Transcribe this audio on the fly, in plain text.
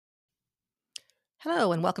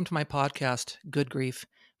Hello, and welcome to my podcast, Good Grief.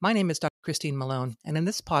 My name is Dr. Christine Malone, and in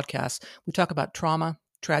this podcast, we talk about trauma,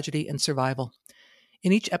 tragedy, and survival.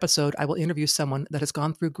 In each episode, I will interview someone that has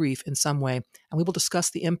gone through grief in some way, and we will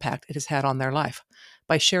discuss the impact it has had on their life.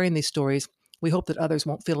 By sharing these stories, we hope that others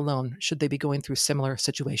won't feel alone should they be going through similar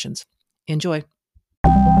situations. Enjoy.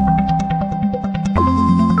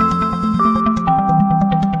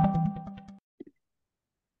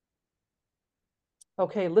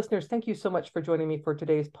 Okay, listeners, thank you so much for joining me for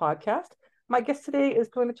today's podcast. My guest today is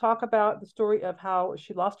going to talk about the story of how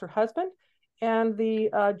she lost her husband and the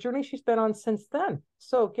journey she's been on since then.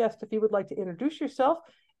 So, guest, if you would like to introduce yourself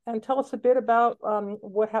and tell us a bit about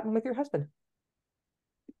what happened with your husband.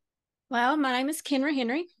 Well, my name is Kenra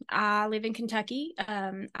Henry. I live in Kentucky.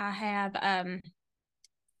 I have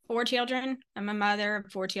 4 children. I'm a mother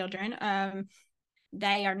of 4 children.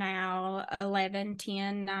 They are now 11,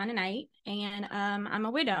 10, 9, and 8. And I'm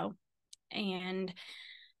a widow. And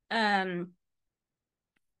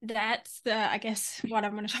that's I guess, what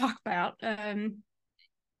I'm going to talk about.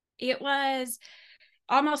 It was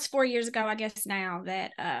almost 4 years ago, I guess now,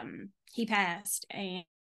 that he passed. And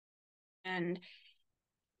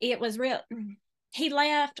it was real. He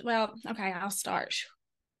left. Well, okay, I'll start.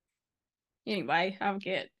 Anyway,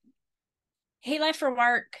 he left for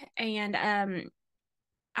work, and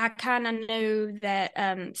I kind of knew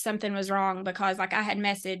that something was wrong because, like, I had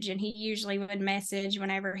messaged, and he usually would message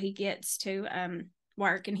whenever he gets to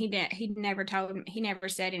work, and he never told him, he never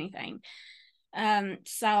said anything.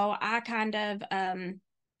 So I kind of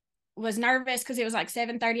was nervous because it was like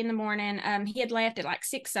 7:30 in the morning. He had left at like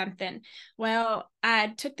 6 something. Well, I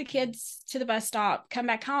took the kids to the bus stop, come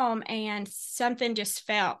back home, and something just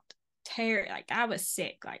felt terrible. Like I was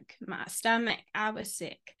sick, like my stomach, I was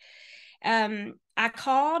sick. I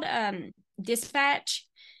called dispatch,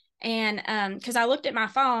 and because I looked at my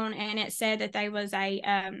phone and it said that there was a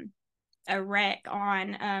wreck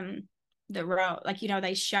on the road. Like,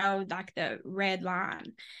 they showed like the red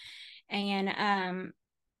line, and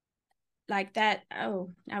like that.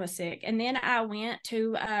 Oh, I was sick. And then I went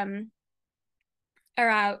to or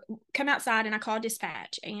I come outside and I called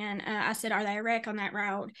dispatch, and I said, "Are they a wreck on that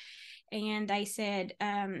road?" And they said,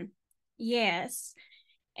 yes.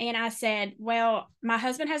 And I said, "Well, my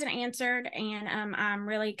husband hasn't answered, and I'm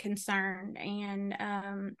really concerned."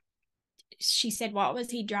 And she said, "What was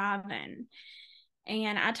he driving?"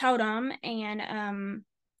 And I told him, and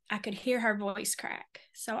I could hear her voice crack.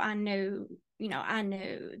 So I knew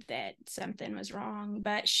that something was wrong,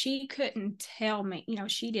 but she couldn't tell me.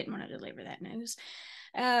 She didn't want to deliver that news.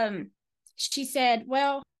 She said,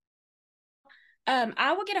 "Well,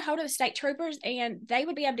 I will get a hold of the state troopers, and they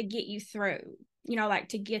would be able to get you through, like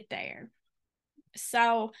to get there."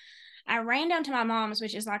 So I ran down to my mom's,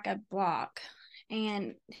 which is like a block,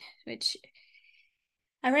 and which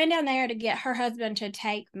I ran down there to get her husband to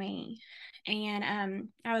take me. And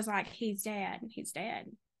I was like, "He's dead. He's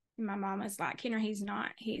dead." And my mom was like, "Henry, he's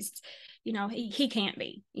not. He's, he can't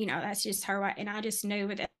be. That's just her way." And I just knew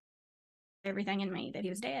with everything in me that he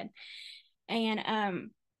was dead.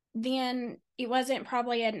 And then it wasn't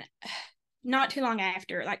probably not too long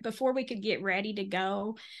after, like before we could get ready to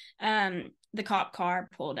go, the cop car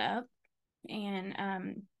pulled up, and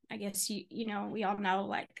I guess we all know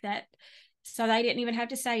like that. So they didn't even have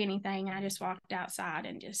to say anything. I just walked outside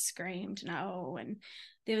and just screamed no. And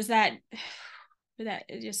there was that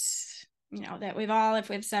just, that if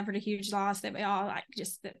we've suffered a huge loss, that we all like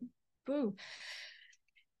just that, woo.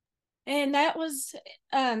 And that was,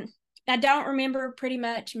 I don't remember pretty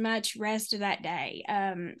much rest of that day.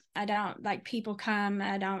 I don't, like, people come,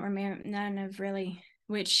 I don't remember none of really,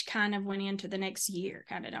 which kind of went into the next year.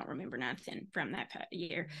 Kind of don't remember nothing from that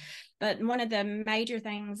year. But one of the major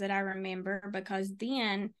things that I remember, because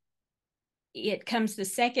then it comes the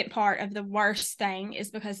second part of the worst thing,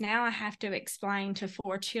 is because now I have to explain to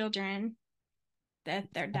 4 children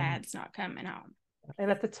that their dad's not coming home.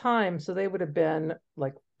 And at the time, so they would have been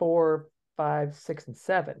like 4, 5, 6, and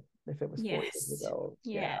 7 if it was 4 years ago.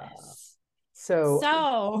 Yes. Yeah. So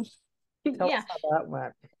tell yeah. us how that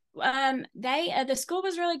went. The school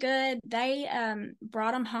was really good. They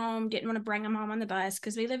brought them home, didn't want to bring them home on the bus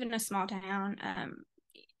because we live in a small town.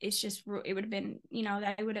 It's just, it would have been,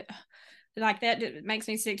 they would have, like, that it makes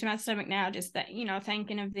me sick to my stomach now, just that,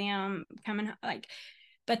 thinking of them coming, like,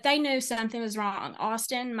 but they knew something was wrong.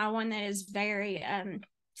 Austin, my one that is very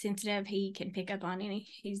sensitive, he can pick up on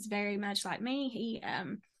he's very much like me.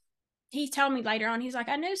 He told me later on, he's like,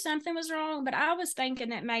 "I knew something was wrong, but I was thinking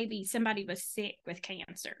that maybe somebody was sick with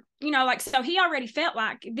cancer." Like, so he already felt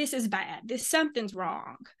like this is bad. Something's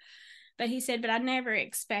wrong. But he said, but I never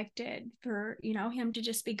expected for, him to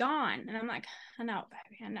just be gone. And I'm like, I know,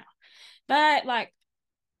 baby, I know. But like,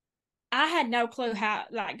 I had no clue how,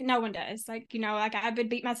 like, no one does. Like, like I would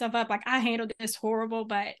beat myself up. Like, I handled this horrible.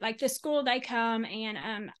 But like the school, they come,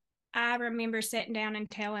 and I remember sitting down and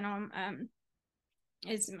telling them,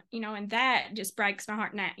 and that just breaks my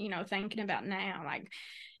heart now, thinking about now, like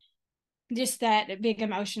just that big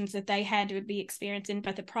emotions that they had to be experiencing.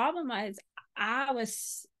 But the problem was I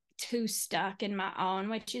was too stuck in my own,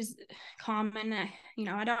 which is common.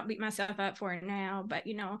 I don't beat myself up for it now, but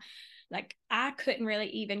like I couldn't really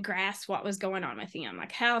even grasp what was going on with them,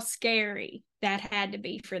 like how scary that had to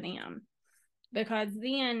be for them. Because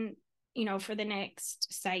then, for the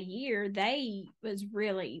next, say, year, they was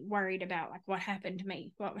really worried about like what happened to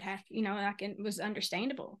me, what would happen, like it was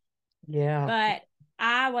understandable. Yeah. But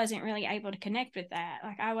I wasn't really able to connect with that.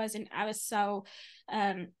 Like I was so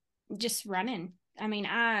just running. I mean,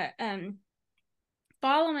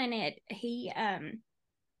 following it, he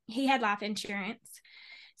had life insurance.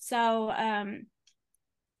 So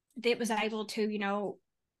it was able to,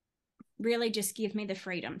 really just give me the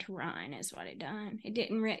freedom to run is what it done. It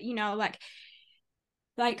didn't like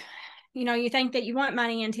you think that you want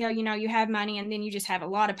money until you have money, and then you just have a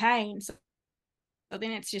lot of pain. So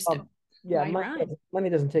then it's just a yeah, way run.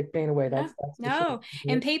 money doesn't take pain away. That's the No. truth.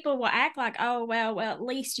 And people will act like, oh, well, at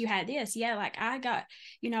least you had this. Yeah, like I got,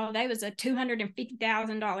 there was a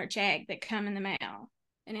 $250,000 check that come in the mail.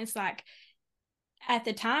 And it's like, at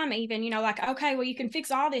the time, even, like, okay, well, you can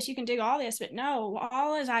fix all this, you can do all this, but no,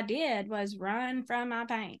 all as I did was run from my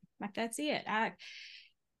pain. Like, that's it.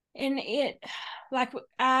 Like,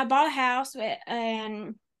 I bought a house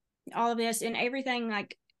and all of this and everything,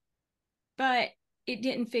 like, but it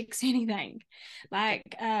didn't fix anything.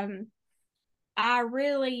 Like, I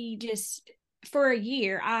really just, for a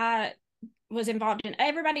year, I was involved in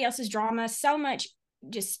everybody else's drama, so much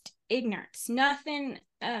just ignorance, nothing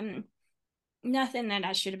that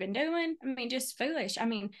I should have been doing. I mean, just foolish. I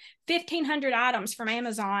mean, 1,500 items from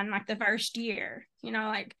Amazon, like the first year,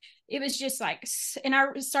 like it was just like, and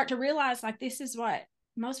I start to realize like, this is what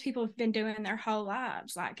most people have been doing their whole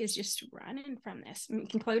lives, like is just running from this,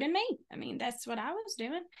 including me. I mean, that's what I was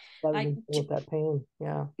doing. Like with that pain.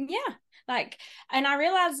 Yeah. Yeah. Like, and I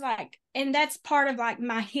realized like, and that's part of like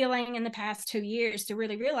my healing in the past 2 years, to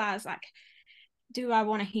really realize like, do I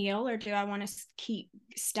want to heal or do I want to keep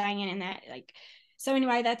staying in that? Like, so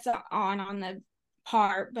anyway, that's on the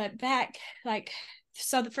part. But back, like,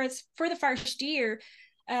 so for the first year,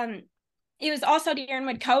 it was also during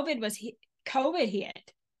when COVID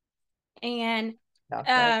hit, and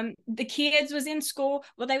the kids was in school.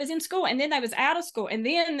 Well, they was in school, and then they was out of school, and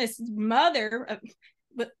then this mother,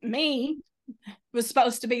 me, was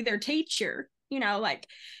supposed to be their teacher. Like,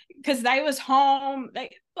 because they was home.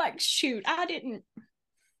 They like, shoot, I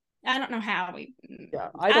don't know how we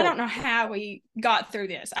I don't know how we got through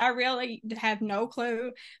this. I really have no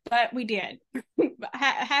clue, but we did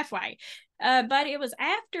halfway. But it was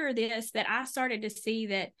after this that I started to see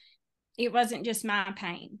that it wasn't just my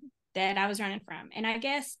pain that I was running from. And I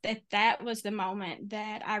guess that was the moment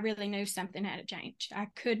that I really knew something had to change. I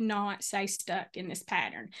could not stay stuck in this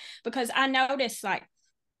pattern, because I noticed like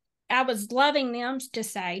I was loving them, to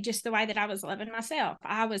say, just the way that I was loving myself.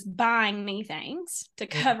 I was buying me things to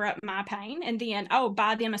cover up my pain, and then,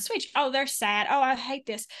 buy them a Switch. Oh, they're sad. Oh, I hate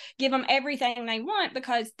this. Give them everything they want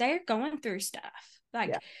because they're going through stuff.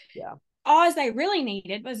 Like, all they really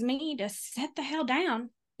needed was me to sit the hell down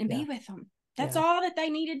and be with them. That's all that they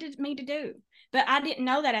needed me to do. But I didn't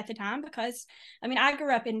know that at the time, because, I mean, I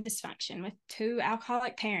grew up in dysfunction with 2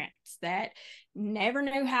 alcoholic parents that never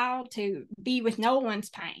knew how to be with no one's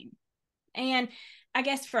pain. And I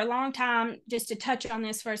guess for a long time, just to touch on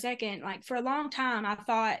this for a second, like for a long time, I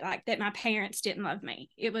thought like that my parents didn't love me.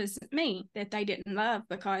 It was me that they didn't love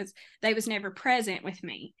because they was never present with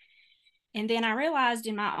me. And then I realized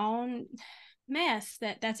in my own mess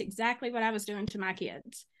that that's exactly what I was doing to my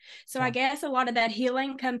kids. So I guess a lot of that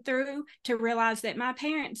healing come through to realize that my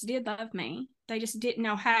parents did love me. They just didn't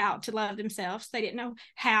know how to love themselves. They didn't know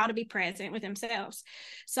how to be present with themselves.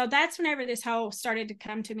 So that's whenever this whole started to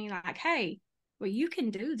come to me like, hey, well, you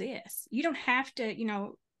can do this. You don't have to,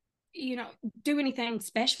 do anything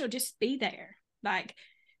special. Just be there. Like,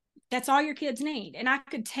 that's all your kids need. And I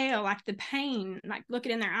could tell like the pain, like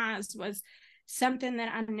looking in their eyes, was something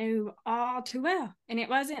that I knew all too well. And it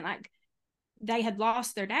wasn't like they had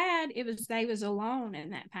lost their dad. It was, they was alone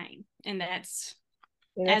in that pain. And that's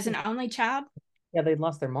as an only child. Yeah, they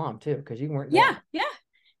lost their mom too, because you weren't there.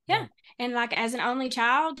 Yeah. And like as an only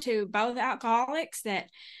child to both alcoholics, that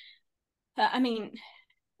I mean,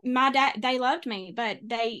 my dad, they loved me, but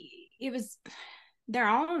they, it was their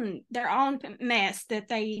own mess that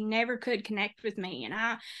they never could connect with me.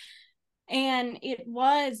 And it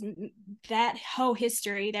was that whole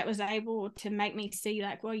history that was able to make me see,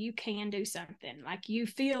 like, well, you can do something. Like, you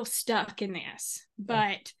feel stuck in this,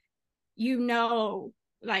 but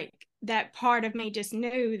like, that part of me just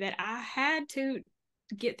knew that I had to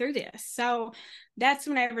get through this. So that's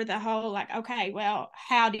whenever the whole, like, okay, well,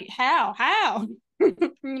 how because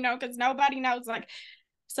nobody knows. Like,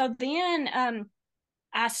 so then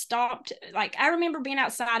I stopped. Like, I remember being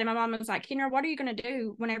outside and my mom was like, what are you going to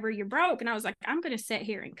do whenever you're broke? And I was like, I'm going to sit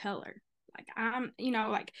here and color. Like,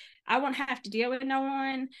 like, I won't have to deal with no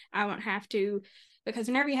one. I won't have to, because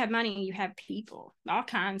whenever you have money, you have people, all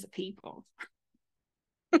kinds of people.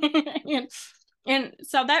 and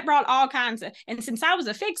so that brought all kinds of, and since I was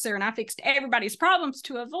a fixer and I fixed everybody's problems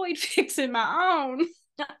to avoid fixing my own,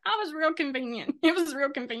 I was real convenient. It was real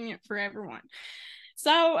convenient for everyone.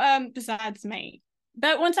 So besides me.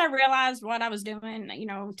 But once I realized what I was doing,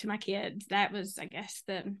 to my kids, that was, I guess,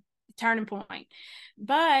 the turning point.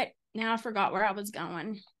 But now I forgot where I was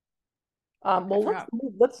going. Well,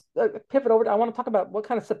 let's pivot over. I want to talk about what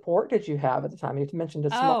kind of support did you have at the time? You mentioned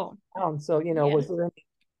a small town, so was there any,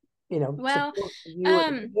 well, support for you or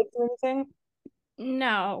anything?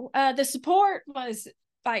 No, the support was,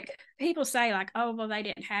 like, people say, like, oh, well, they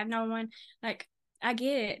didn't have no one. Like, I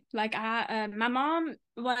get it. Like, my mom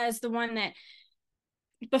was the one that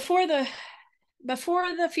before the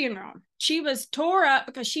funeral, she was tore up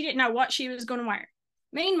because she didn't know what she was going to wear.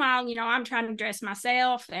 Meanwhile, I'm trying to dress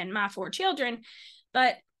myself and my 4 children,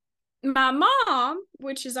 but my mom,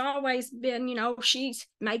 which has always been, she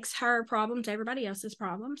makes her problems everybody else's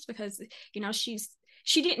problems, because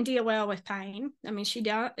she didn't deal well with pain. I mean, she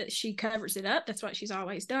covers it up. That's what she's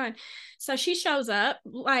always done. So she shows up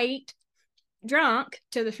late, drunk,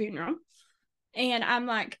 to the funeral, and I'm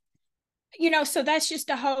like, so that's just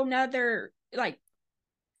a whole nother, like,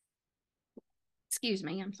 excuse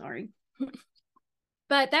me, I'm sorry.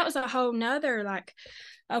 But that was a whole nother, like,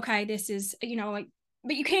 okay, this is, like,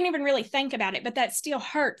 but you can't even really think about it, but that still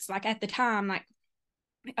hurts. Like, at the time, like,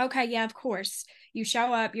 okay, yeah, of course, you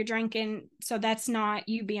show up, you're drinking, so that's not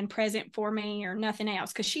you being present for me or nothing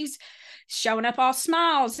else, because she's showing up all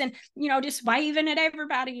smiles and, just waving at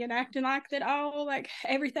everybody and acting like that, oh, like,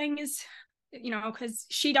 everything is, because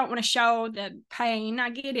she don't want to show the pain. I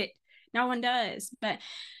get it. No one does.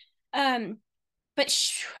 So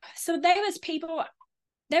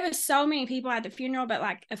there was so many people at the funeral, but,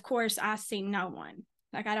 like, of course, I see no one.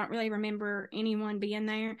 Like, I don't really remember anyone being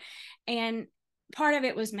there. And part of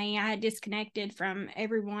it was me. I had disconnected from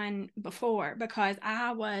everyone before because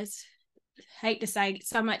I was, hate to say,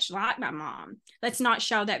 so much like my mom. Let's not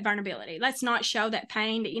show that vulnerability. Let's not show that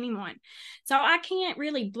pain to anyone. So I can't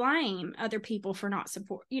really blame other people for not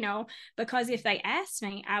support, because if they asked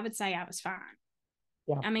me, I would say I was fine.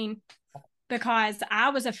 Yeah. I mean, because I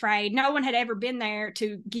was afraid. No one had ever been there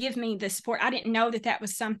to give me the support. I didn't know that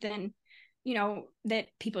was something, that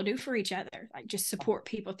people do for each other, like, just support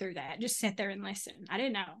people through that, just sit there and listen. I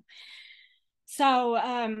didn't know.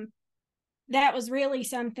 So that was really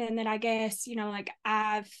something that I guess, like,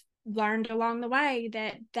 I've learned along the way,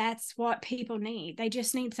 that that's what people need. They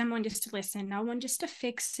just need someone just to listen, no one just to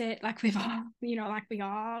fix it, like we've all, like we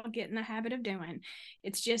all get in the habit of doing.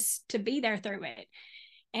 It's just to be there through it.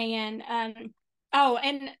 And I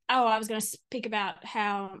was going to speak about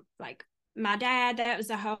how, like, my dad, that was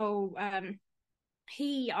the whole,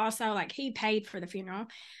 he also, like, he paid for the funeral,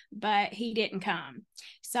 but he didn't come.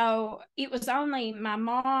 So it was only my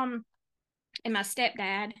mom and my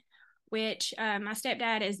stepdad, which my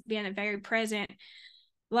stepdad has been a very present,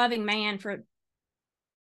 loving man for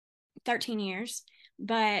 13 years.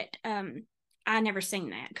 But I never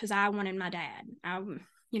seen that because I wanted my dad.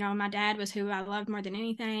 My dad was who I loved more than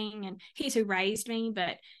anything, and he's who raised me,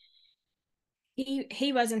 but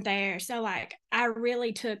he wasn't there. So, like, I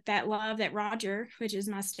really took that love that Roger, which is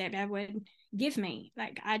my stepdad, would give me.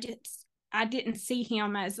 Like, I didn't see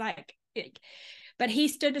him as, like, but he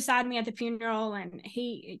stood beside me at the funeral, and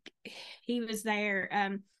he was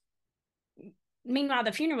there. Meanwhile,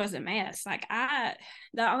 the funeral was a mess. Like,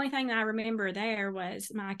 the only thing that I remember there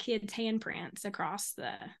was my kids' handprints across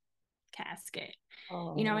the casket.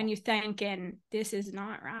 Oh. And you're thinking, this is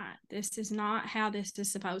not right. This is not how this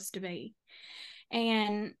is supposed to be.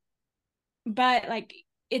 But, like,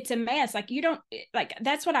 it's a mess. Like, you don't, like,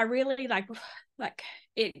 that's what I really like,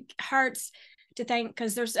 it hurts to think,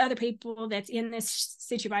 because there's other people that's in this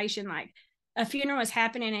situation. Like, a funeral is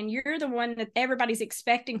happening and you're the one that everybody's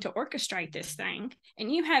expecting to orchestrate this thing, and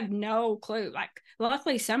you have no clue. Like,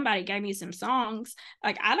 luckily somebody gave me some songs.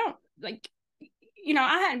 Like, I don't, like,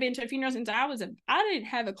 I hadn't been to a funeral since I didn't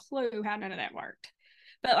have a clue how none of that worked.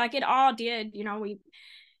 But like it all did,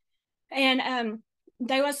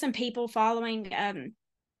 there was some people following, I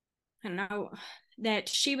don't know, that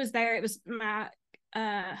she was there. It was my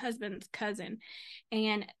husband's cousin,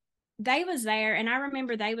 and they was there, and I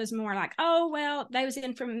remember they was more like, oh well, they was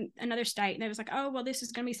in from another state, and they was like, oh well, this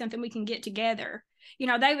is gonna be something we can get together.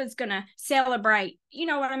 They was gonna celebrate, you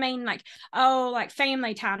know what I mean? Like, oh, like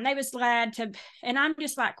family time. They was glad to, and I'm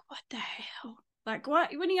just like, what the hell? Like, what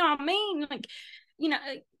do y'all mean? Like, you know,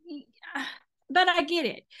 but I get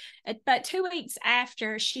it. But 2 weeks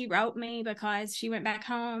after, she wrote me because she went back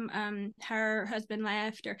home. Her husband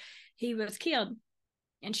left, or he was killed,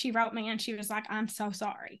 and she wrote me and she was like, I'm so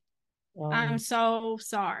sorry. I'm so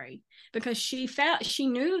sorry, because she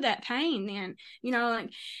knew that pain then, like,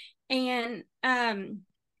 and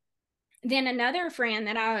then another friend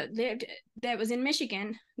that I lived that was in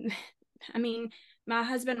Michigan. I mean, my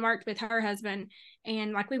husband worked with her husband,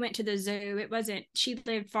 and like we went to the zoo. It wasn't, she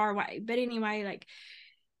lived far away, but anyway, like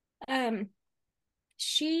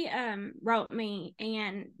she wrote me,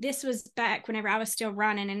 and this was back whenever I was still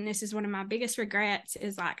running, and this is one of my biggest regrets,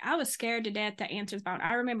 is like I was scared to death to answer the phone.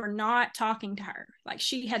 I remember not talking to her. Like,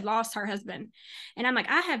 she had lost her husband, and I'm like,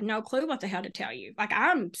 I have no clue what the hell to tell you. Like,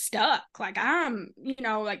 I'm stuck. Like, I'm,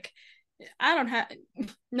 like, I don't have,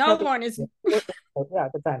 no one is. Yeah,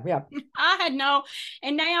 at the time, yeah. I had no,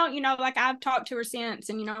 and now, like I've talked to her since,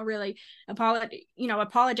 and, really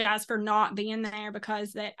apologize for not being there,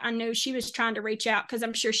 because that I knew she was trying to reach out, because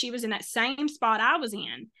I'm sure she was in that same spot I was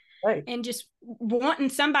in. Right. And just wanting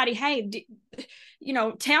somebody, hey,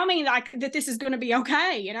 tell me like that this is going to be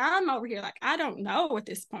okay. And I'm over here like, I don't know at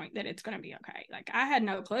this point that it's going to be okay. Like, I had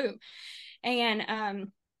no clue.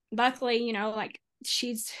 And luckily, like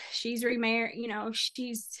she's remarried,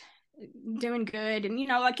 she's doing good, and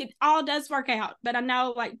like it all does work out. But I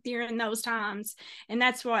know, like, during those times, and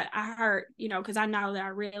that's what I hurt, because I know that I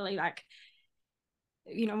really, like,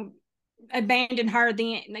 abandoned her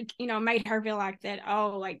then, like, made her feel like that.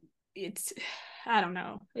 Oh, like, it's, I don't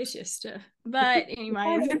know, it's just but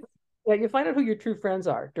anyway. Yeah, you find out who your true friends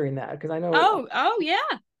are during that, because I know oh yeah,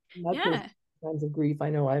 yeah, times of grief, I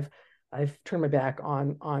know I've turned my back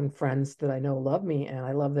on friends that I know love me and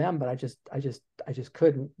I love them, but I just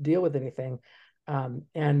couldn't deal with anything.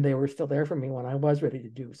 And they were still there for me when I was ready to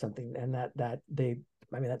do something. And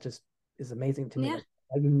that just is amazing to me. Yeah.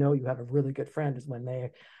 Like, you have a really good friend is when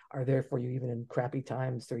they are there for you, even in crappy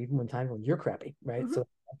times, or even when times when you're crappy, right? Mm-hmm. So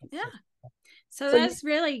yeah. So that's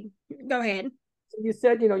really, go ahead. You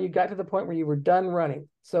said, you got to the point where you were done running.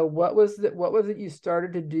 So what was it you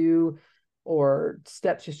started to do, or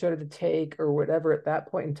steps you started to take, or whatever at that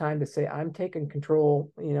point in time, to say, I'm taking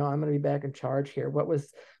control, I'm going to be back in charge here? What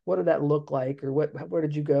did that look like? Or where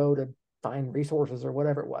did you go to find resources, or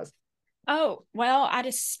whatever it was? Oh, well, I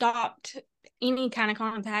just stopped any kind of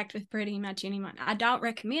contact with pretty much anyone. I don't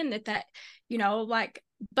recommend that, like,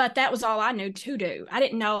 but that was all I knew to do. I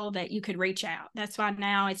didn't know that you could reach out. That's why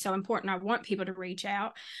now it's so important. I want people to reach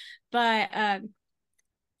out, but I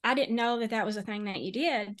didn't know that was a thing that you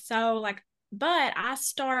did. So, like, but I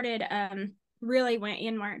started, really went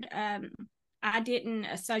inward. I didn't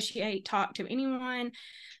talk to anyone.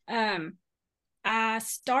 I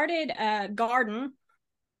started a garden,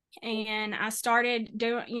 and I started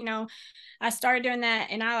doing that,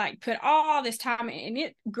 and I like put all this time in, and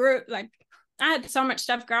it grew. Like, I had so much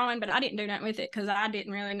stuff growing, but I didn't do nothing with it, because I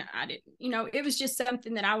didn't really know. It was just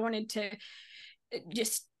something that I wanted to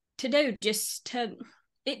just to do,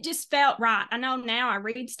 it just felt right. I know now I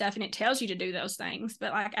read stuff and it tells you to do those things,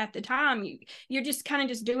 but like at the time, you're just kind of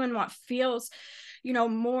just doing what feels,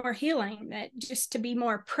 more healing, that just to be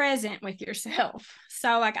more present with yourself.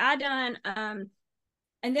 So like I done,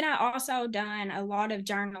 and then I also done a lot of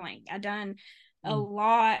journaling. I done a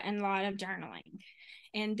lot of journaling.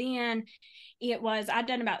 And then I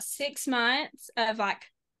done about 6 months of like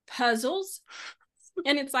puzzles.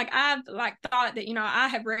 And it's like, I've like thought that, I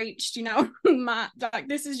have reached, my, like,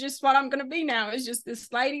 this is just what I'm going to be now. It's just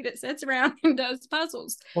this lady that sits around and does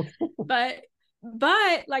puzzles. but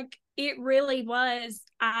like, it really was,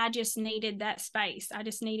 I just needed that space. I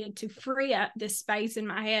just needed to free up this space in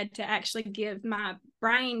my head to actually give my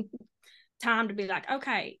brain time to be like,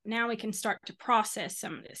 okay, now we can start to process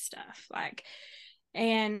some of this stuff. Like,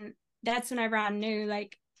 and that's whenever I knew,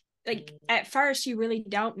 like at first you really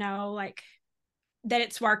don't know, like, that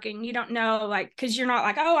it's working. You don't know, like, because you're not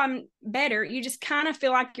like, oh, I'm better. You just kind of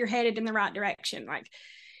feel like you're headed in the right direction. Like,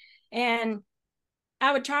 and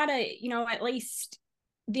I would try to, at least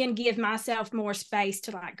then give myself more space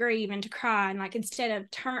to like grieve and to cry. And like, instead of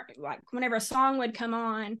like whenever a song would come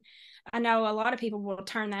on, I know a lot of people will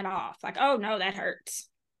turn that off, like, oh no, that hurts.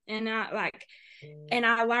 And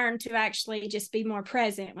I learned to actually just be more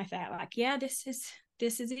present with that. Like, yeah, this is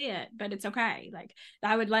it, but it's okay. Like,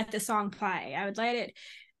 I would let the song play. I would let it.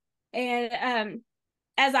 And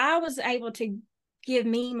as I was able to give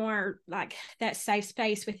me more like that safe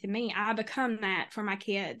space within me, I become that for my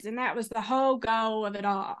kids. And that was the whole goal of it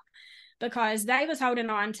all, because they was holding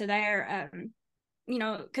on to their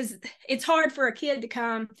because it's hard for a kid to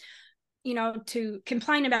come, to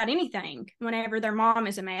complain about anything whenever their mom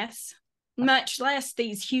is a mess, much less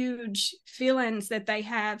these huge feelings that they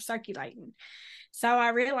have circulating. So I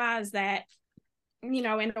realized that,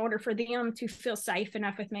 in order for them to feel safe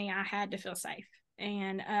enough with me, I had to feel safe.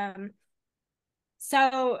 And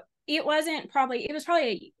so it was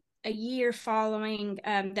probably a year following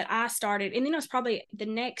that I started. And then it was probably the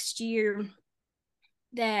next year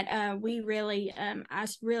that I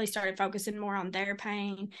really started focusing more on their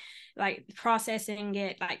pain, like processing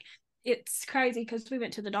it. Like, it's crazy because we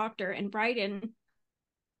went to the doctor, and Braden,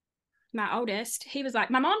 my oldest, he was like,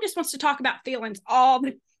 my mom just wants to talk about feelings all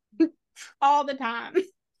the time.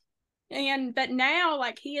 But now,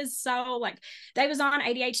 like, he is so, like, they was on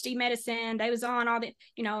ADHD medicine, they was on all the,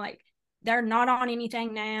 like, they're not on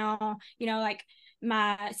anything now. Like,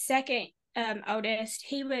 my second oldest,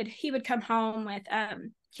 he would come home with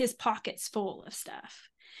his pockets full of stuff.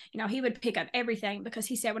 He would pick up everything, because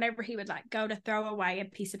he said whenever he would like go to throw away a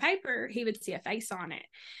piece of paper, he would see a face on it.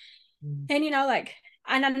 And like,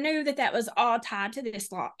 and I knew that was all tied to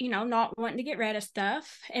this law, not wanting to get rid of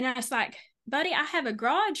stuff. And I was like, buddy, I have a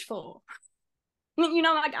garage full.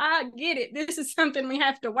 Like, I get it, this is something we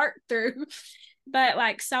have to work through. But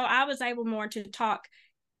like, so I was able more to talk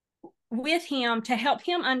with him to help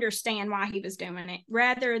him understand why he was doing it,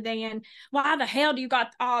 rather than, why the hell do you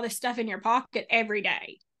got all this stuff in your pocket every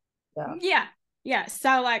day? Yeah.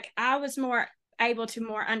 So like, I was more able to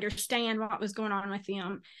more understand what was going on with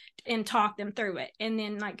them and talk them through it. And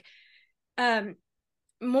then like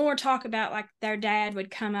more talk about, like, their dad would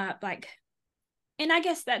come up, like, and I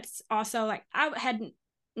guess that's also like, I had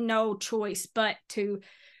no choice but to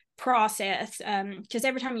process, because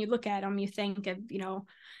every time you look at them, you think of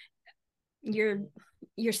your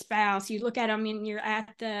spouse. You look at them and you're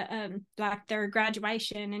at the like their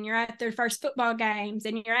graduation, and you're at their first football games,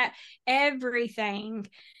 and you're at everything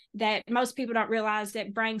that most people don't realize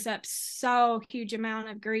that brings up so huge amount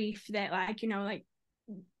of grief, that like, like,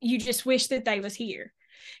 you just wish that they was here.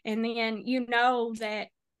 And then that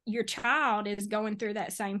your child is going through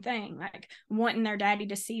that same thing, like wanting their daddy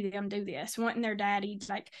to see them do this, wanting their daddy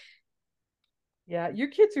to, like. Yeah, your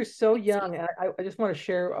kids are so young. I just want to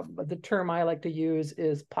share the term I like to use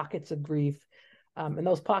is pockets of grief. And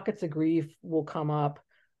those pockets of grief will come up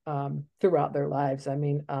throughout their lives. I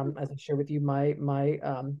mean, as I share with you, my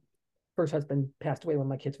first husband passed away when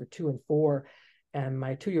my kids were 2 and 4, and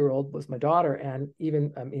my 2-year-old was my daughter. And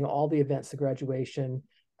even all the events, the graduation,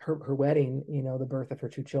 her wedding, the birth of her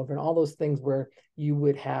 2 children, all those things where you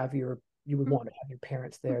would want to have your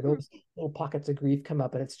parents there. Those little pockets of grief come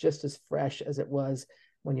up, and it's just as fresh as it was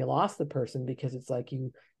when you lost the person, because it's like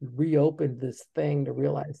you reopened this thing to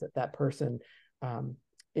realize that person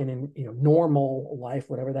in normal life,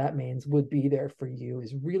 whatever that means, would be there for you,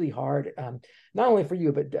 is really hard. Not only for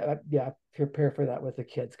you, but prepare for that with the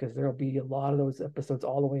kids, because there'll be a lot of those episodes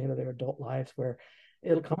all the way into their adult lives where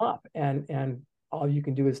it'll come up, and all you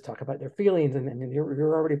can do is talk about their feelings, and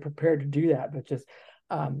you're already prepared to do that. But just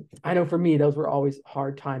I know for me, those were always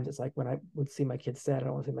hard times. It's like when I would see my kids sad, I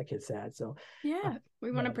don't want to see my kids sad. So yeah,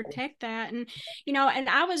 we want to protect that. And and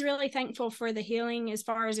I was really thankful for the healing as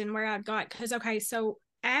far as in where I got, because okay, so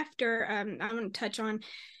after I'm going to touch on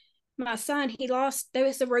my son. There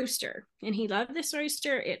was a rooster, and he loved this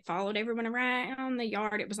rooster. It followed everyone around the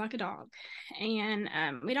yard. It was like a dog. And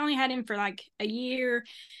we'd only had him for like a year.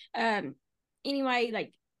 Anyway,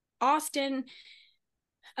 like Austin,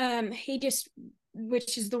 he just,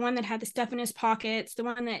 which is the one that had the stuff in his pockets, the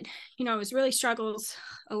one that is really struggles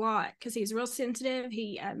a lot because he's real sensitive.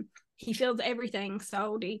 He feels everything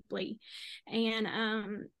so deeply. And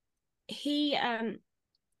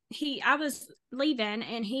I was leaving,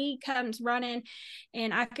 and he comes running,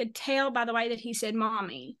 and I could tell by the way that he said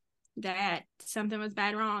mommy that something was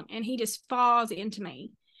bad wrong. And he just falls into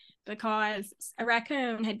me because a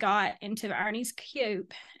raccoon had got into Ernie's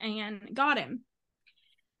coop and got him.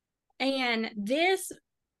 And this,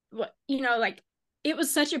 like, it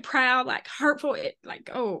was such a proud, like, hurtful,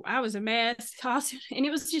 oh, I was a mess. And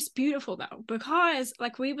it was just beautiful though, because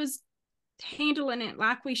like we was handling it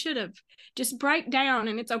like we should have. Just break down,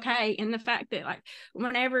 and it's okay. And the fact that like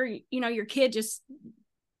whenever your kid just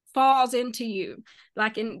falls into you,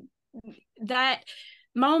 like, and that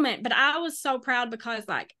moment. But I was so proud because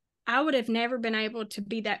like I would have never been able to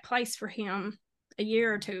be that place for him a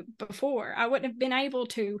year or two before. I wouldn't have been able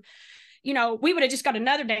to, you know, we would have just got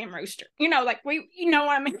another damn rooster, you know, like we, you know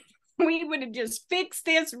what I mean? We would have just fixed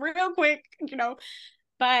this real quick, you know,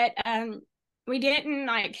 but we didn't.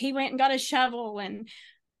 Like he went and got a shovel and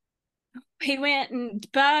he went and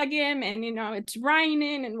bug him, and you know it's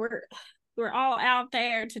raining and we're all out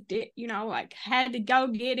there to, you know, like had to go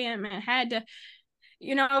get him and had to,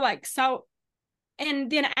 you know, like so.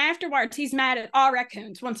 And then afterwards he's mad at all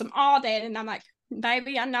raccoons, wants them all dead, and I'm like,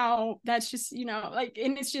 baby, I know that's just, you know, like,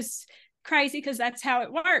 and it's just crazy because that's how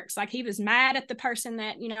it works. Like he was mad at the person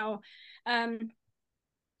that, you know,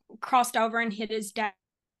 crossed over and hit his dad,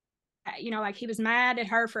 you know, like he was mad at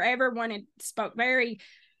her forever, wanted, spoke very,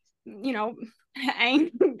 you know,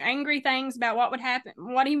 angry things about what would happen,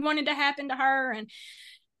 what he wanted to happen to her and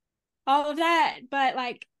all of that. But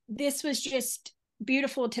like this was just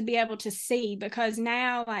beautiful to be able to see, because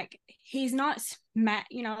now like he's not mad,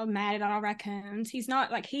 you know, mad at all raccoons. He's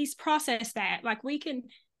not, like, he's processed that. Like we can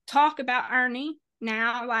talk about Ernie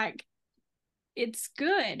now, like it's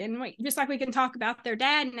good. And we, just like we can talk about their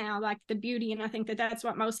dad now, like the beauty. And I think that that's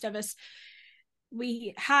what most of us,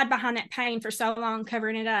 we hide behind that pain for so long,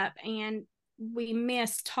 covering it up, and we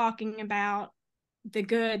miss talking about the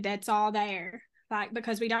good that's all there. Like,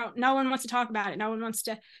 because we don't, no one wants to talk about it. No one wants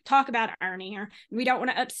to talk about Ernie, or we don't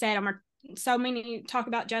want to upset him, or so many talk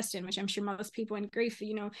about Justin, which I'm sure most people in grief,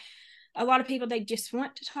 you know, a lot of people, they just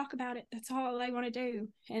want to talk about it. That's all they want to do.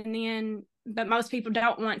 And then, but most people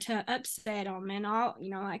don't want to upset them and all, you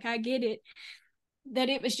know, like I get it, that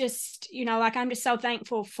it was just, you know, like I'm just so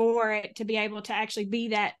thankful for it to be able to actually be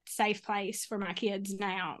that safe place for my kids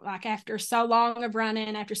now. Like after so long of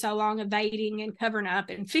running, after so long of baiting and covering up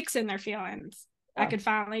and fixing their feelings, I could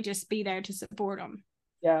finally just be there to support them.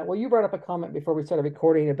 Yeah. Well, you brought up a comment before we started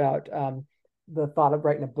recording about the thought of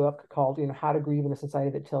writing a book called, you know, How to Grieve in a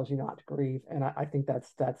Society That Tells You Not to Grieve. And I think that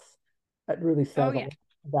really says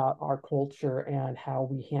about our culture and how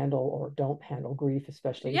we handle or don't handle grief,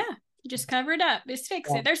 especially. Yeah. Just cover it up. Just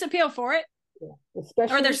fix it. There's a pill for it. Yeah.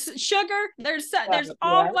 Especially, or there's sugar. There's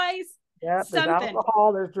always there's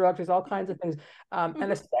alcohol, there's drugs, there's all kinds of things.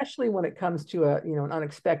 And especially when it comes to a, you know, an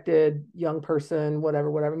unexpected young person,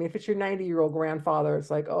 whatever. I mean, if it's your 90-year-old grandfather,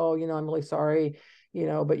 it's like, oh, you know, I'm really sorry, you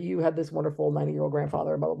know, but you had this wonderful 90-year-old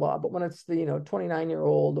grandfather, blah, blah, blah. But when it's the, you know,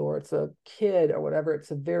 29-year-old or it's a kid or whatever,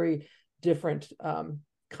 it's a very different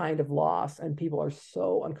kind of loss, and people are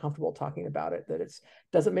so uncomfortable talking about it that it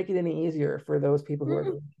doesn't make it any easier for those people who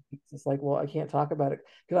are it's like, well, I can't talk about it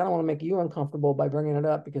because I don't want to make you uncomfortable by bringing it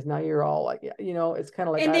up, because now you're all like, you know, it's kind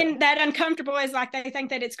of like, and then that uncomfortable is like they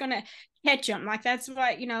think that it's going to catch them, like that's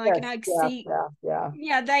what, you know, like, yes, and I see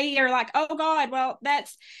they are like, oh God, well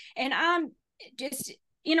that's, and I'm just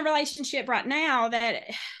in a relationship right now that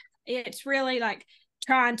it's really like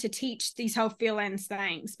trying to teach these whole feelings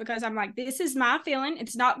things, because I'm like, this is my feeling.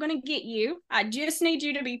 It's not going to get you. I just need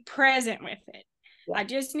you to be present with it. Yeah. I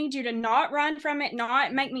just need you to not run from it,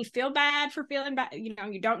 not make me feel bad for feeling bad. You know,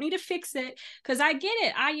 you don't need to fix it, because I get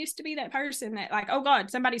it. I used to be that person that like, oh God,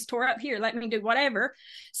 somebody's tore up here. Let me do whatever,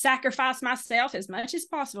 sacrifice myself as much as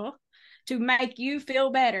possible to make you feel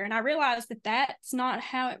better. And I realized that that's not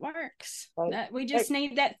how it works. Right. That we just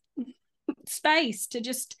need that space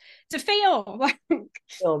to feel.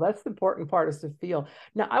 So that's the important part, is to feel.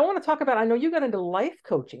 Now I want to talk about, I know you got into life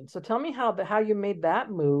coaching, so tell me how you made that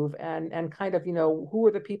move, and kind of, you know, who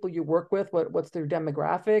are the people you work with, what's their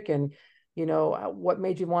demographic, and you know, what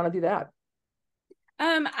made you want to do that?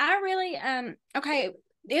 I really okay,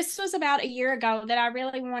 this was about a year ago that I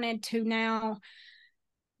really wanted to now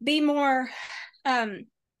be more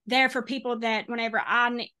there for people that whenever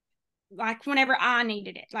I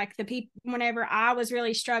needed it, like the people, whenever I was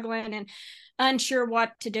really struggling and unsure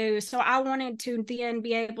what to do. So I wanted to then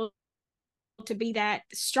be able to be that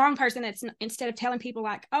strong person that's, instead of telling people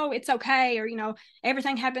like, oh, it's okay, or, you know,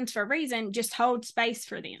 everything happens for a reason, just hold space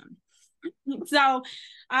for them. So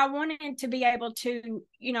I wanted to be able to,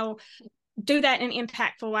 you know, do that in an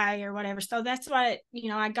impactful way or whatever. So that's what, you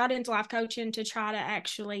know, I got into life coaching to try to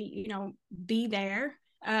actually, you know, be there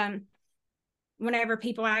whenever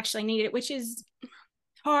people actually need it, which is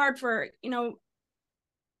hard for, you know,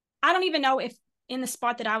 I don't even know if in the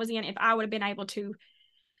spot that I was in, if I would have been able to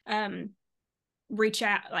reach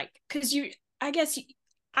out, like, because I guess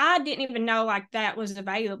I didn't even know like that was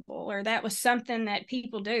available, or that was something that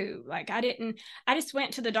people do. Like I just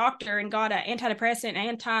went to the doctor and got an antidepressant,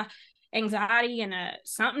 anti-anxiety, and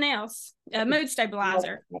something else, a mood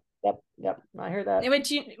stabilizer. Yep. I hear that.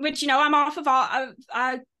 Which, you know, I'm off of all,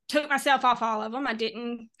 I took myself off all of them. I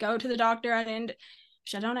didn't go to the doctor. I don't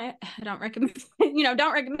recommend,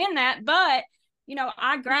 don't recommend that. But,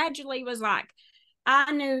 I gradually was like,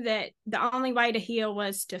 I knew that the only way to heal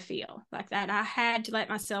was to feel like that. I had to let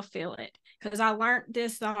myself feel it because I learned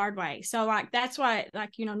this the hard way. So like, that's why,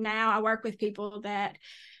 like, now I work with people that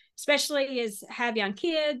especially have young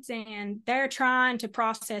kids and they're trying to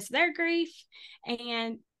process their grief.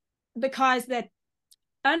 And because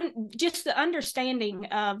just the understanding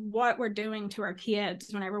of what we're doing to our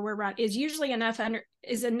kids whenever we're right is usually enough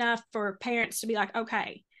for parents to be like,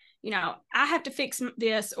 okay, I have to fix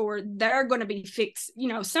this, or they're going to be fixed.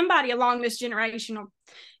 Somebody along this generation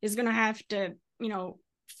is going to have to,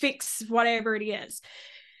 fix whatever it is.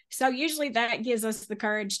 So usually that gives us the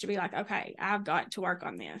courage to be like, okay, I've got to work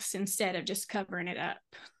on this instead of just covering it up.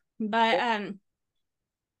 But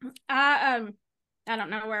I don't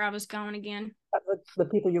know where I was going again. The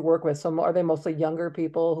people you work with, so are they mostly younger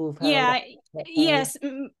people who've had yes,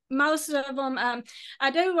 most of them.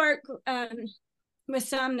 I do work with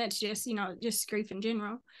some that's just just grief in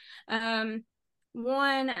general.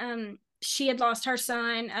 One, she had lost her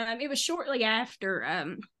son. It was shortly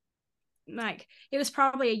after, like it was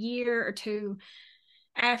probably a year or two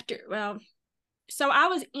after. Well, so I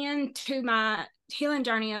was into my healing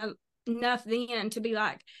journey enough then to be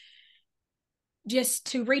like, just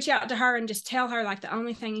to reach out to her and just tell her, like, the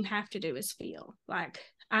only thing you have to do is feel. Like,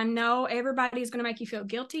 I know everybody's going to make you feel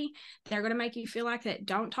guilty. They're going to make you feel like that.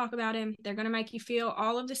 Don't talk about him. They're going to make you feel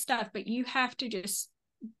all of this stuff, but you have to just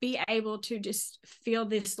be able to just feel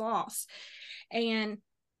this loss. And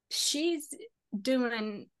she's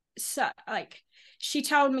doing so, like, she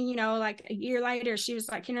told me, like a year later, she was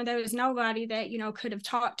like, there was nobody that, could have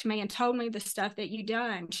talked to me and told me the stuff that you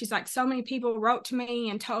done. She's like, so many people wrote to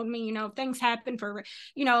me and told me, things happened for,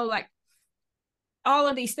 like all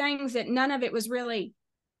of these things that none of it was really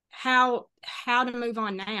how to move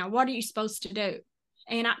on now. What are you supposed to do?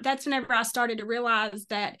 And that's whenever I started to realize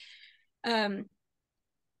that,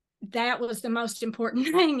 that was the most important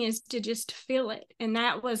thing, is to just feel it. And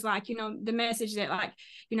that was like, the message that, like,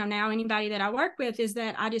 now anybody that I work with is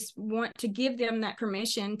that I just want to give them that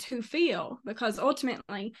permission to feel, because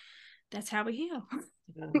ultimately that's how we heal.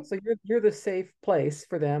 So you're the safe place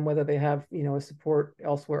for them, whether they have, a support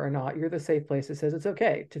elsewhere or not. You're the safe place that says it's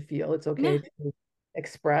okay to feel. It's okay to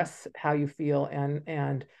express how you feel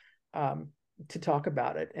and to talk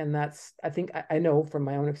about it. And that's, I think, I know from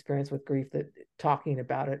my own experience with grief that talking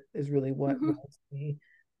about it is really what was the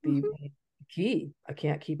key. I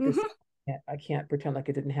can't keep this. I can't pretend like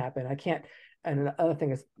it didn't happen. I can't. And another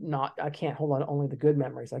thing is I can't hold on to only the good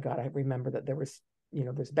memories. I remember that there was,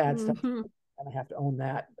 there's bad stuff, and I have to own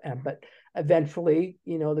that. But eventually,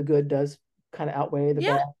 the good does kind of outweigh the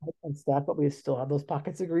bad and stuff, but we still have those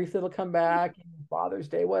pockets of grief that'll come back, Father's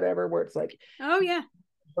Day, whatever, where it's like, oh yeah,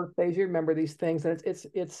 birthdays, you remember these things, and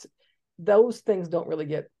it's those things don't really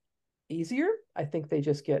get easier. I think they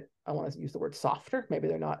just get, I want to use the word softer. Maybe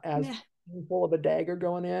they're not as full of a dagger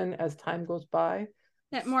going in as time goes by.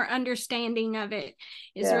 That more understanding of it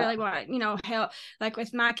is really what, help. Like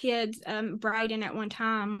with my kids, Brayden at one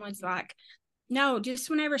time was like, no, just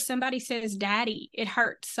whenever somebody says daddy, it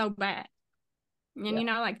hurts so bad. And,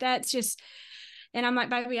 like that's just, and I'm like,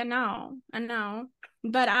 baby, I know.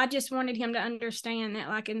 But I just wanted him to understand that,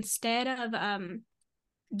 like, instead of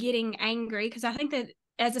getting angry, because I think that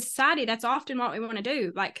as a society, that's often what we want to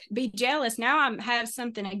do, like be jealous. Now I have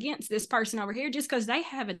something against this person over here just because they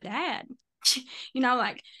have a dad.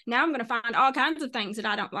 Like now I'm going to find all kinds of things that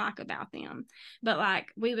I don't like about them. But like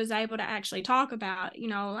we was able to actually talk about,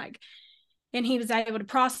 like, and he was able to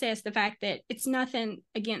process the fact that it's nothing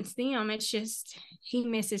against them. It's just he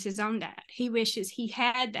misses his own dad. He wishes he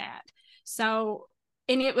had that. So,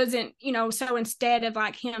 and it wasn't, so instead of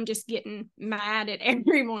like him just getting mad at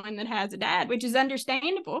everyone that has a dad, which is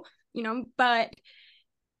understandable, but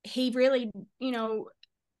he really,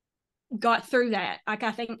 got through that. Like,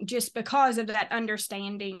 I think just because of that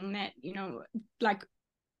understanding that, like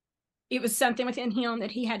it was something within him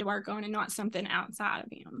that he had to work on and not something outside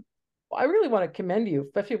of him. I really want to commend you,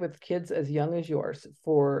 especially with kids as young as yours,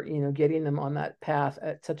 for, getting them on that path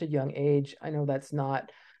at such a young age. I know that's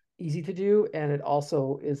not easy to do, and it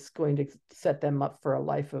also is going to set them up for a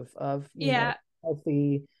life of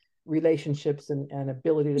healthy relationships and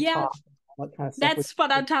ability to talk. What kind of stuff. That's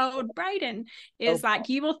what I told Brayden is like,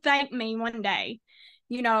 you will thank me one day,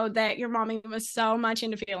 that your mommy was so much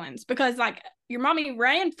into feelings, because like your mommy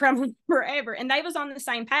ran from forever and they was on the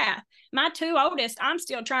same path. My two oldest, I'm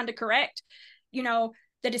still trying to correct,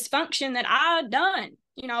 the dysfunction that I done,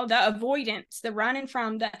 the avoidance, the running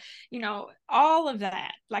from the, all of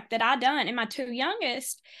that, like that I done. And my two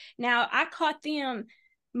youngest, now I caught them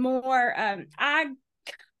more, I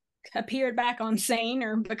appeared back on scene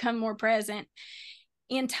or become more present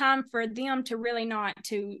in time for them to really not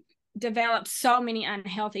to develop so many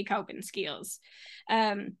unhealthy coping skills.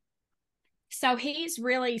 So he's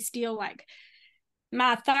really still like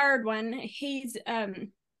my third one. He's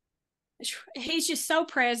just so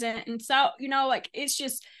present, and so like it's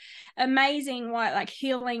just amazing what like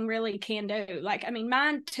healing really can do. Like, I mean,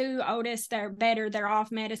 mine two oldest, they're better, they're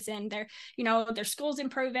off medicine, they're their school's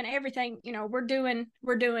improving, everything, we're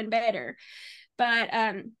doing better. But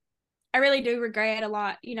I really do regret a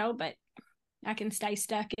lot, but I can stay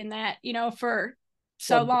stuck in that, for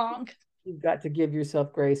so long. You've got to give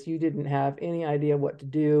yourself grace. You didn't have any idea what to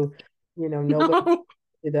do. Nobody No.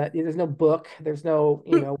 did that. There's no book. There's no,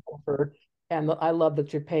 and I love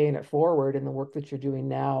that you're paying it forward in the work that you're doing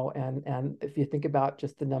now. And if you think about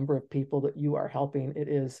just the number of people that you are helping, it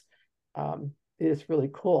is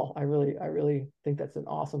really cool. I really think that's an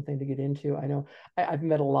awesome thing to get into. I know I've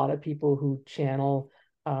met a lot of people who channel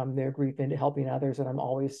their grief into helping others, and I'm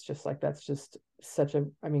always just like, that's just such a,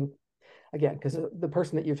 I mean, again, because the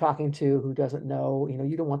person that you're talking to who doesn't know,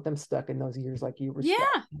 you don't want them stuck in those years like you were Yeah,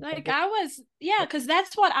 stuck. like I was, yeah, because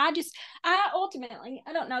that's what I ultimately,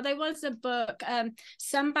 I don't know, there was a book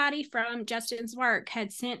somebody from Justin's work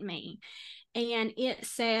had sent me, and it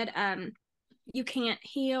said you can't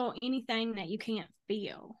heal anything that you can't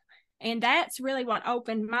feel. And that's really what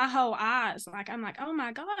opened my whole eyes. Like, I'm like, oh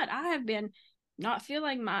my God, I have been not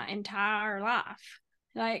feeling my entire life.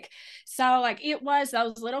 Like, so like it was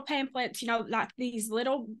those little pamphlets, like these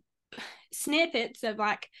little snippets of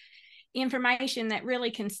like information that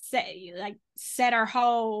really can set our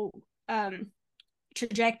whole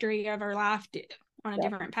trajectory of our life on a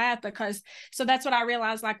different path. Because so that's what I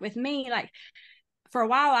realized, like with me, like for a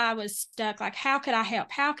while I was stuck, like how could I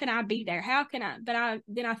help, how can I be there, how can I, but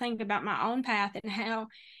then I think about my own path and how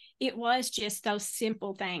it was just those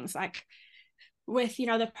simple things, like with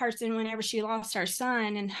the person whenever she lost her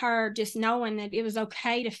son, and her just knowing that it was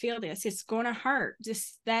okay to feel this, it's going to hurt,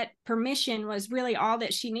 just that permission was really all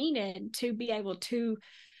that she needed to be able to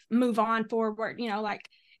move on forward. Like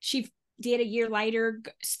she did a year later,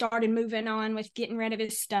 started moving on with getting rid of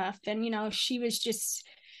his stuff, and she was just,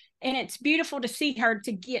 and it's beautiful to see her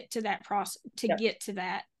to get to that process, to get to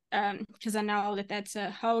that, because I know that that's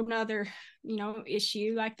a whole nother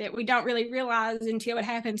issue, like that we don't really realize until it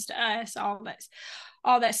happens to us, all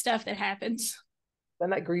that stuff that happens.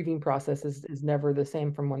 And that grieving process is never the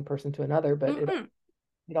same from one person to another, but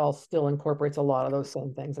it all still incorporates a lot of those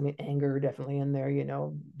same things. I mean, anger definitely in there,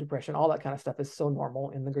 depression, all that kind of stuff is so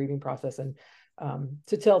normal in the grieving process. And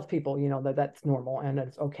to tell people, that that's normal and that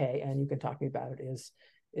it's okay and you can talk to me about it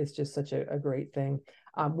is just such a great thing.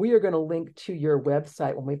 We are going to link to your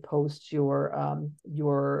website when we post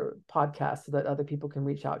your podcast so that other people can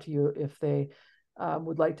reach out to you if they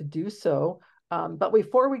would like to do so. But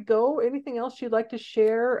before we go, anything else you'd like to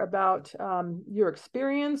share about your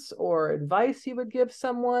experience or advice you would give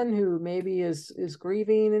someone who maybe is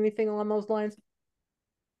grieving, anything along those lines?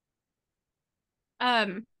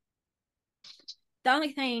 The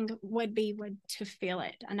only thing would be to feel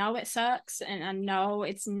it. I know it sucks, and I know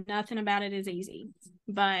it's nothing about it is easy,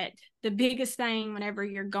 but the biggest thing whenever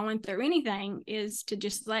you're going through anything is to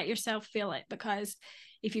just let yourself feel it, because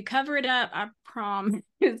if you cover it up, I promise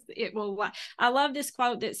it will. I love this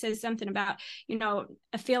quote that says something about,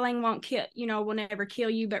 a feeling won't kill, will never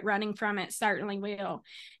kill you, but running from it certainly will.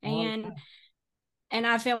 And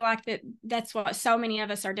I feel like that's what so many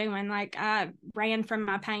of us are doing. Like I ran from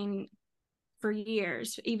my pain for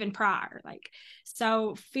years, even prior. Like,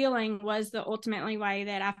 so feeling was the ultimately way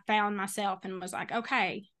that I found myself and was like,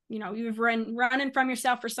 okay, you've running from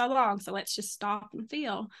yourself for so long, so let's just stop and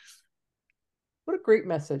feel. What a great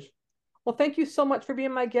message. Well, thank you so much for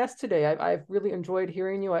being my guest today. I've really enjoyed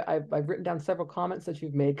hearing you. I've written down several comments that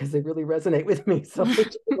you've made because they really resonate with me. So,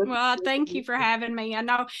 well, thank you for having me. I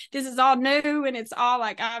know this is all new and it's all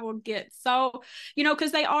like I will get so,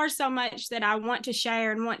 because they are so much that I want to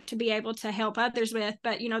share and want to be able to help others with.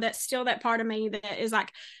 But, that's still that part of me that is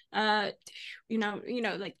like, like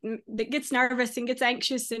that gets nervous and gets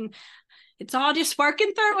anxious, and it's all just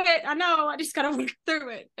working through it. I know I just got to work through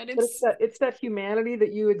it. But it's that humanity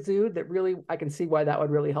that you exude that really, I can see why that would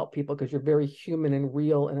really help people, because you're very human and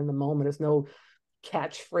real. And in the moment, it's no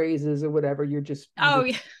catchphrases or whatever. You're just,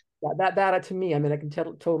 yeah. That to me, I mean, I can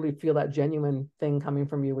totally feel that genuine thing coming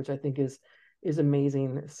from you, which I think is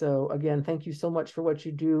amazing. So again, thank you so much for what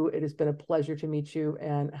you do. It has been a pleasure to meet you,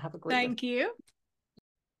 and have a great Thank you.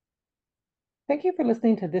 Thank you for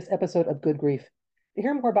listening to this episode of Good Grief. To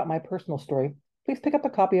hear more about my personal story, please pick up a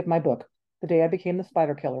copy of my book, The Day I Became the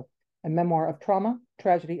Spider Killer, a memoir of trauma,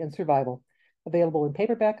 tragedy, and survival, available in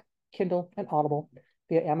paperback, Kindle, and Audible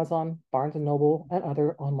via Amazon, Barnes & Noble, and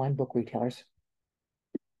other online book retailers.